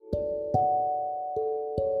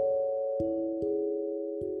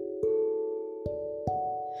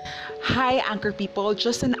Hi, Anchor people.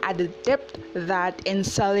 Just an added tip that in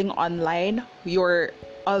selling online, your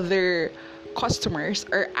other customers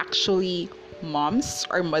are actually moms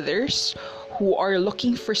or mothers who are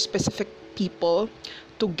looking for specific people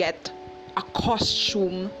to get a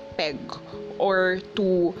costume peg or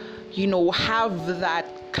to, have that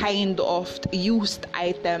kind of used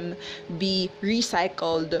item be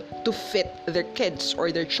recycled to fit their kids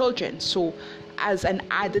or their children. So, as an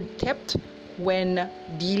added tip, when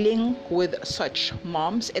dealing with such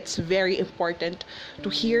moms, it's very important to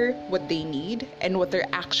hear what they need and what they're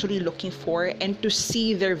actually looking for and to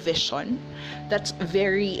see their vision. That's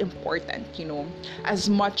very important, as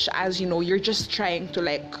much as, you're just trying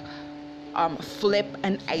to flip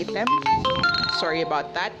an item. Sorry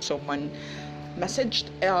about that. Someone messaged.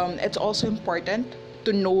 It's also important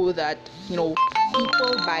to know that,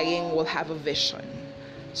 people buying will have a vision.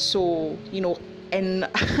 So, and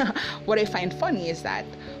what I find funny is that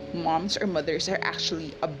moms or mothers are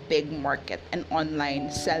actually a big market in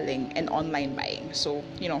online selling and online buying. So,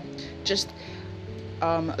 just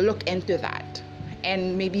look into that.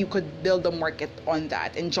 And maybe you could build a market on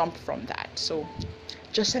that and jump from that. So,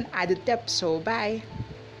 just an added tip. So, bye.